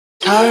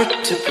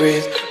hard to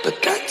breathe, but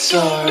that's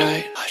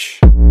alright. Hush.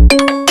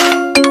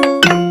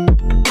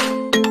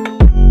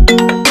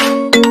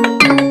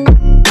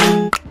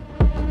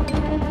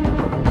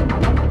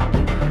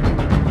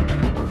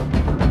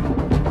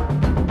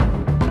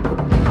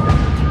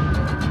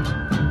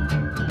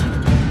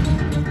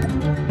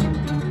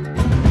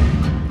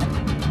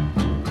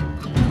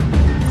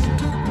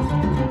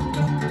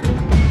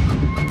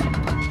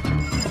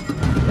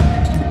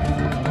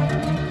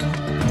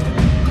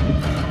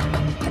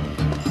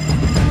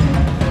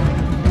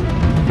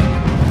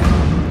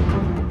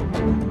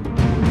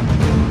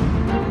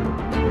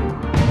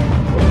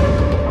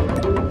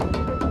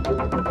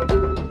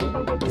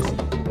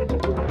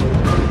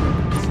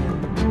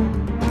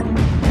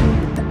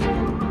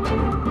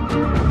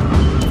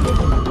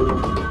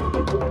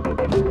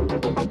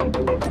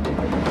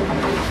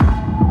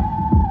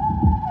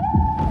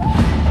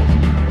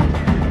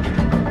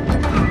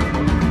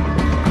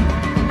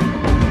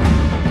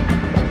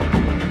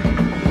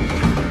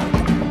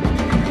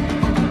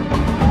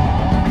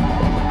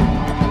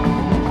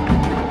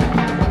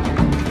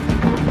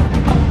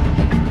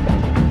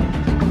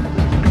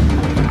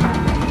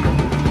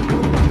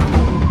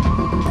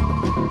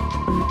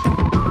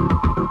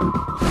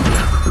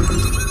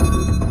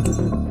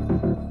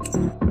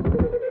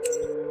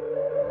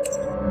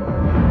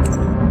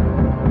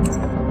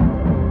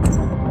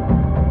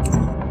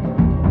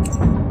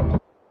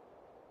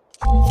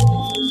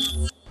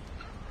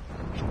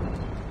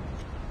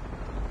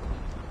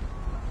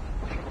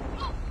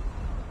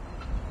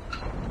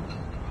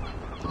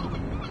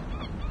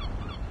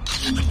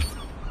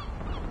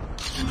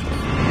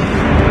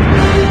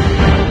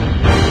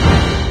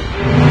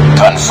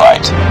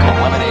 Gunfight.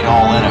 Eliminate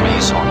all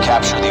enemies or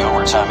capture the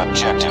overtime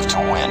objective to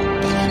win.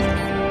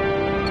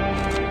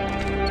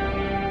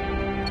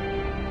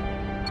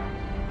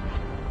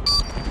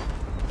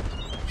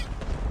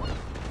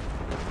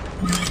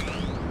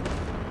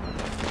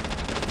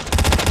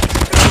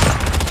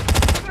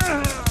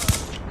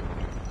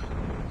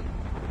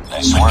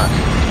 Nice work.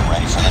 Get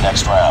ready for the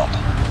next round.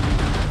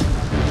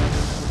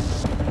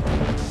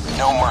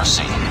 No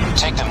mercy.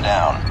 Take them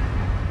down.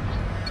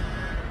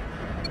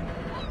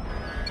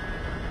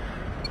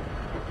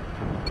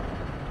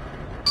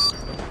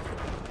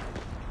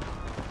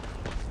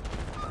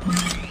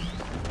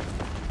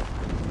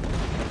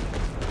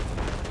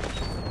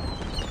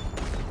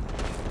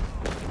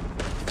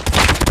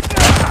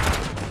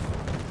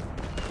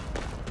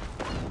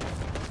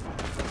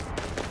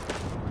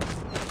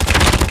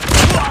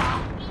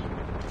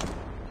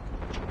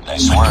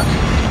 Nice work.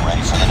 Get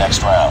ready for the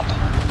next round.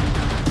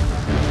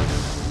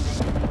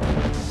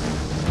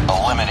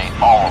 Eliminate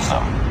all of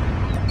them.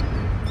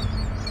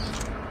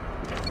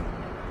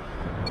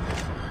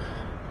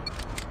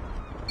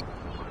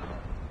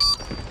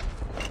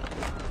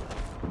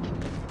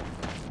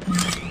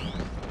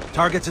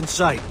 Targets in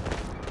sight.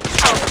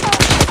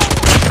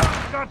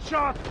 Got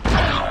shot!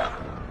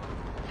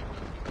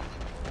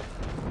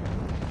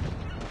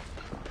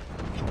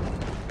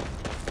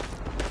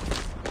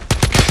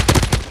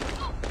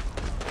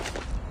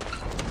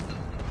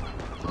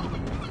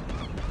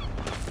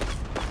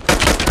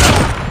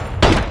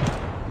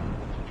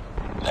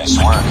 Nice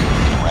work.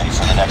 Get ready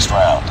for the next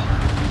round.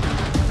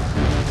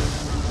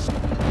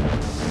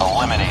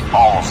 Eliminate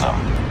all of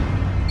them.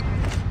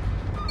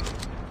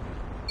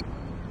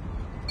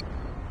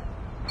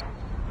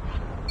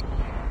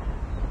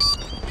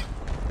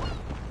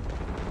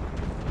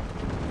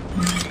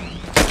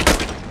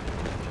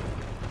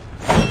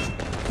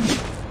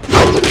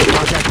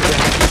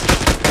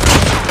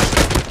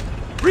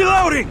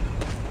 Reloading!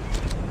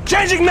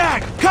 Changing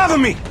mag! Cover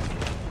me!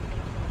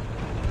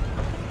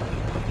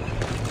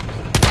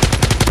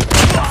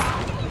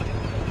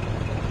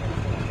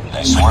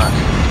 Nice work.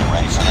 Get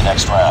ready for the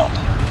next round.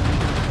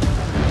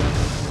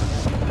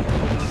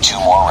 2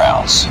 more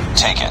rounds.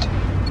 Take it.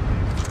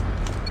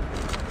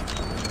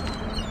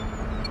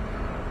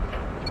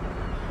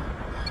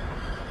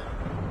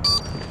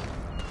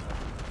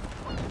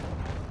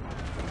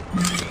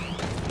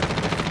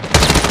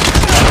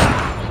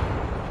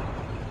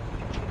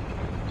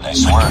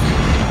 Nice work.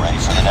 Get ready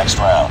for the next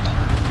round.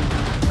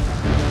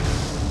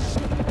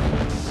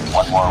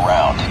 1 more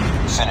round.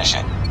 Finish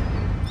it.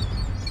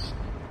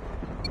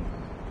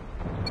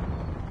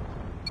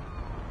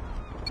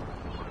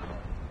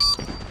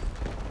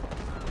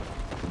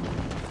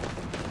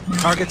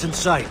 Targets in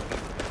sight.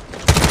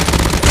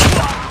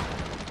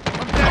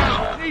 I'm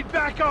down! Need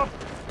backup!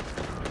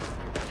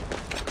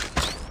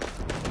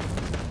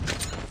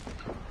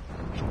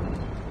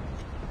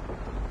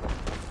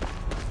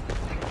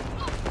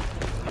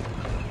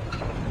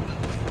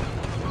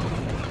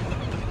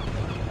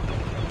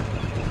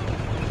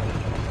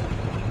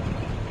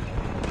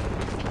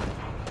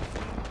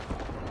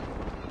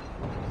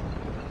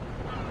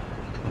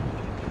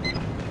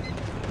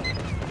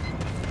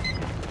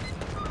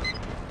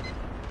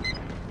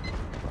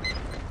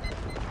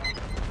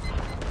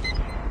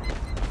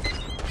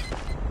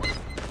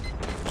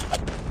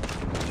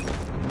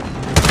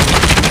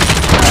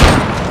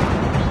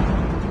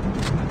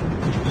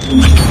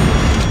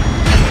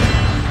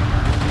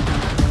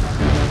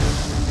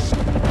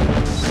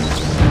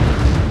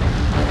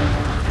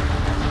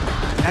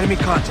 Enemy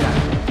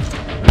contact.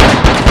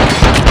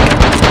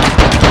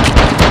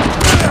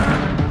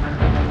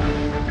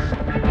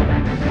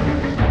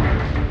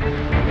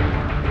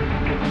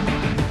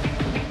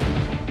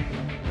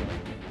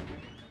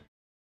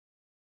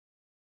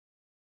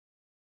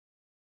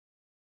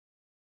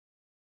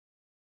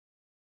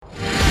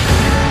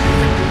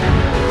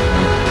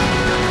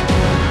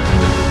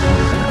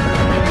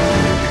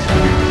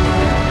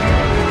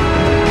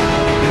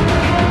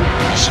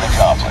 Mission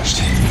accomplished.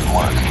 Good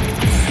work.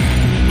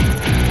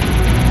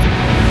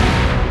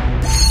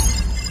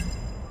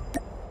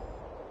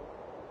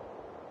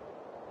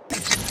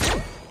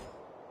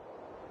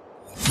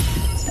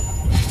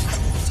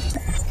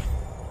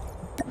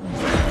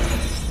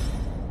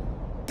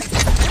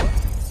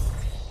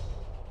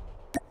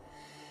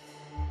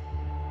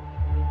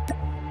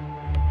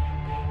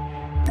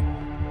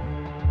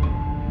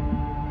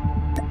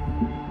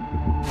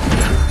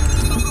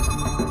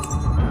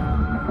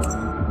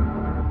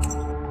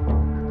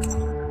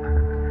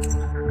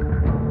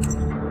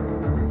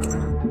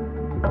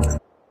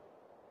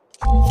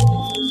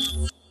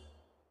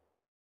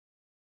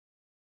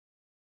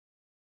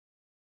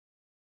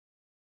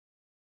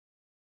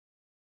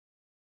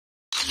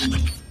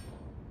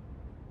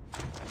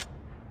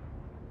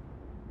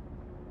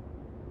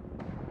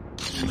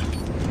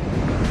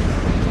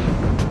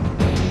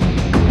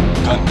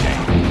 Gun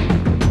game.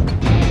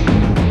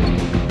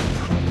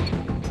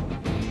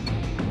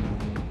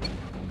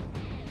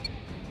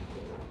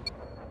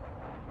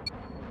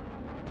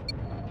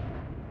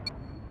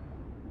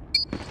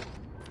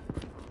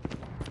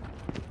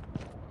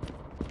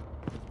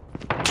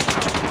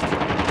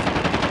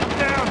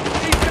 Down!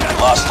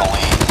 Lost the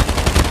lead.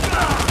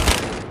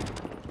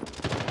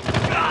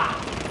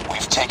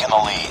 We've taken the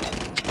lead.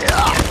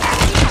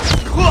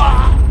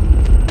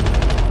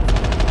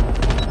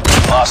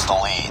 Lost the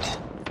lead.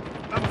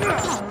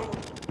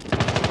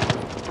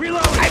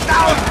 Reload! I'm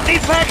down!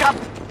 Need backup!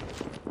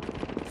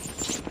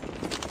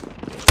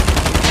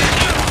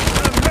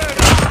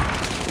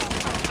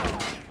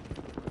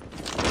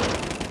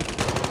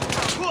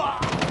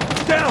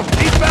 Down!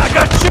 Need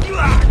backup!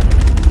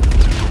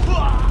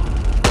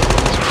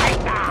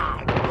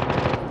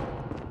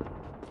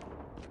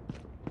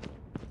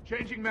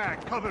 Changing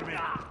mag, cover me.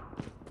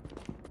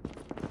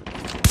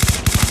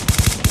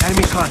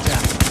 Enemy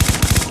contact.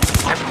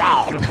 I'm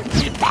down!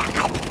 Need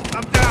backup!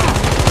 I'm down!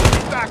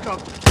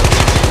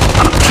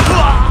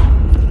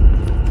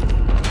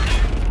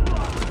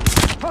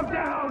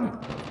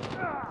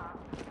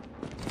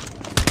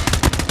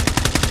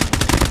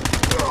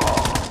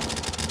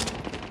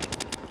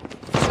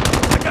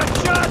 I got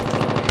shot!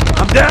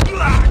 I'm dead.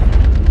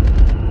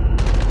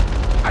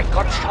 I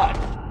got shot!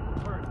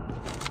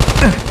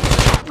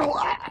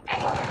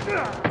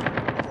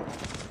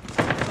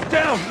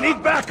 Down.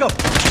 Need backup.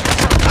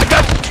 I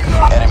got...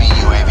 Enemy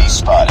UAV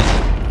spotted.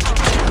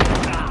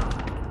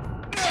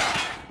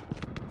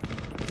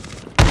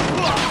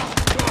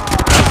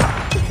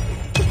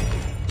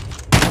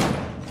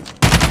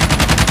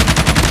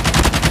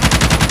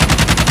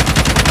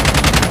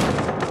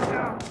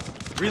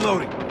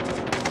 Reloading.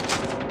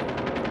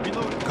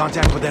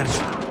 Contact with enemy.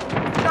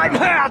 I'm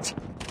hurt!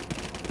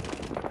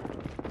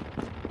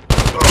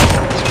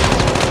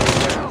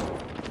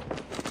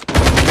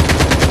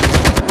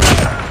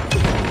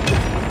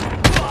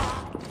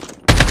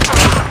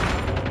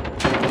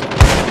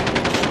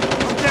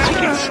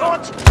 Taking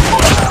shot!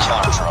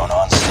 Killer drone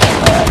on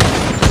standby.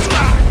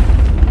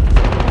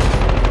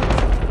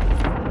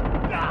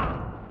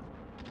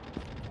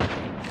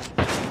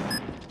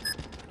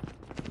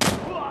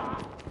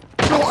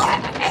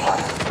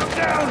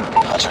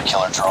 Hunter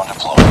killer drone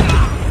deployed.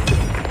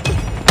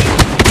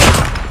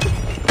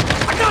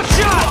 I got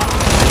shot!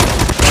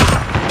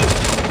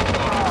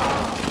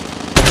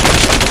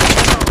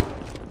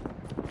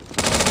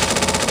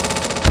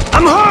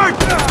 I'm hurt.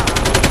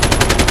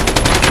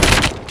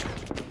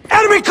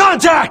 Enemy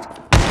contact.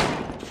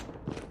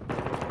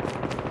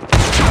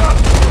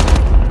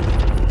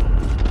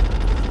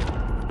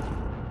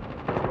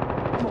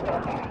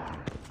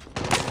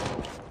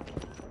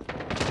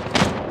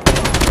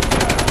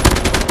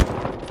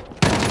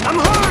 I'm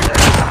hurt!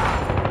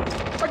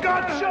 I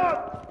got shot!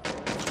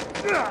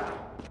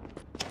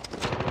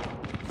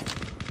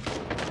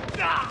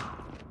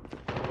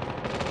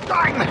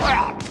 I'm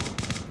hurt!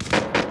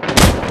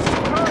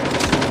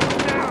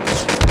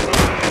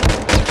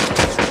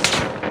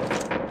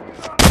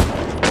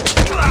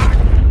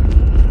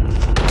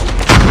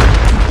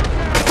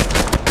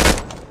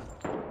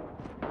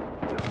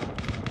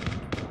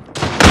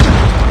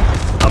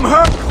 I'm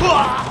hurt.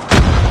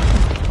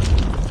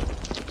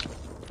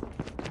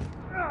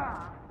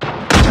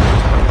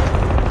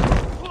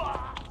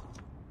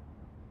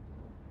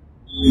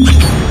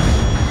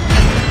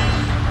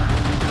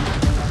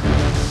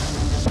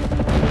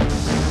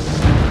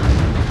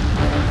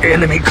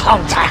 Enemy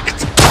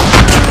contact!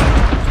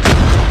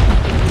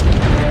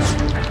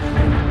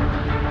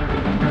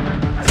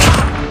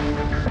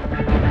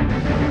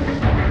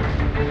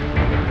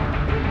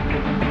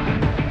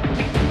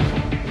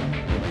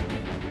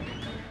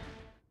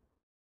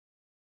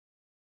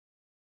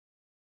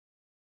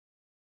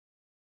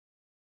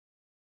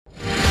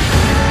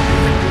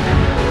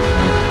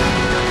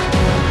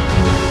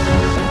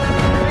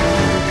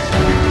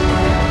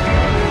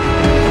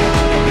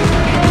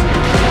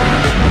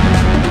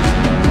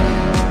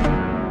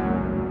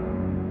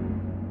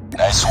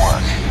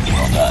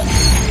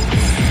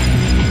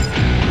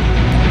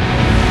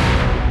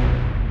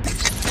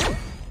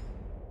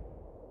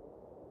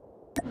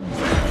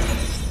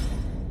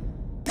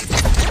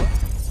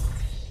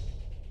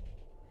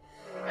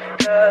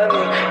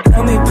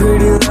 Tell me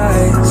pretty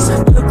lies,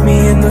 look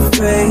me in the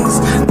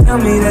face. Tell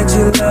me that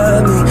you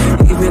love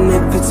me, even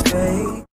if it's fake.